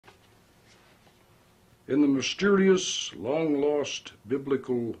in the mysterious, long-lost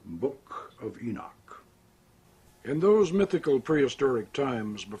biblical Book of Enoch. In those mythical prehistoric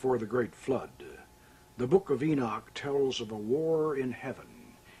times before the Great Flood, the Book of Enoch tells of a war in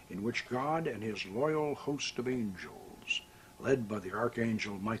heaven in which God and his loyal host of angels, led by the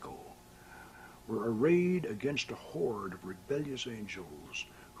archangel Michael, were arrayed against a horde of rebellious angels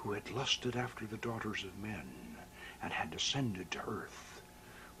who had lusted after the daughters of men and had descended to earth,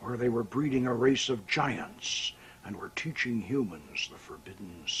 where they were breeding a race of giants and were teaching humans the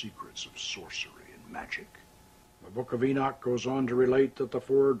forbidden secrets of sorcery and magic. The Book of Enoch goes on to relate that the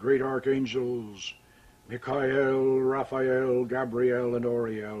four great archangels, Michael, Raphael, Gabriel, and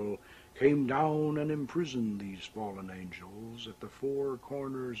Auriel, came down and imprisoned these fallen angels at the four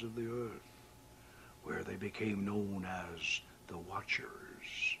corners of the earth, where they became known as the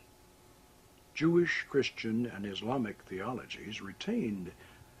Watchers. Jewish, Christian, and Islamic theologies retained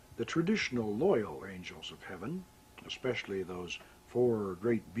the traditional loyal angels of heaven, especially those four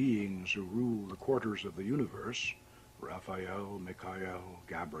great beings who rule the quarters of the universe, Raphael, Michael,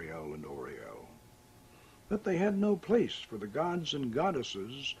 Gabriel, and Auriel. But they had no place for the gods and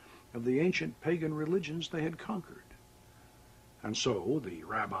goddesses of the ancient pagan religions they had conquered. And so the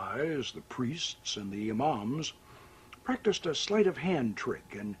rabbis, the priests, and the imams practiced a sleight of hand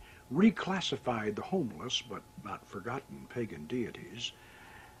trick and reclassified the homeless but not forgotten pagan deities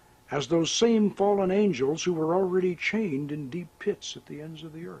as those same fallen angels who were already chained in deep pits at the ends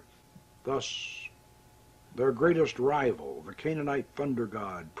of the earth. Thus, their greatest rival, the Canaanite thunder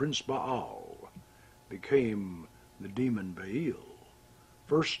god, Prince Baal, became the demon Baal,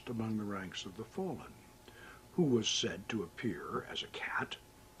 first among the ranks of the fallen, who was said to appear as a cat,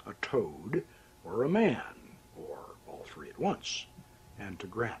 a toad, or a man, or all three at once, and to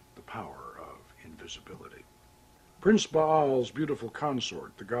grant the power of invisibility. Prince Baal's beautiful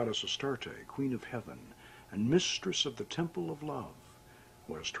consort, the goddess Astarte, queen of heaven and mistress of the temple of love,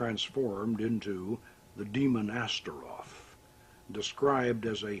 was transformed into the demon Astaroth, described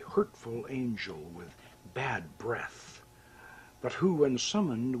as a hurtful angel with bad breath, but who, when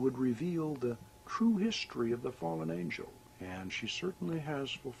summoned, would reveal the true history of the fallen angel, and she certainly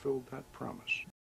has fulfilled that promise.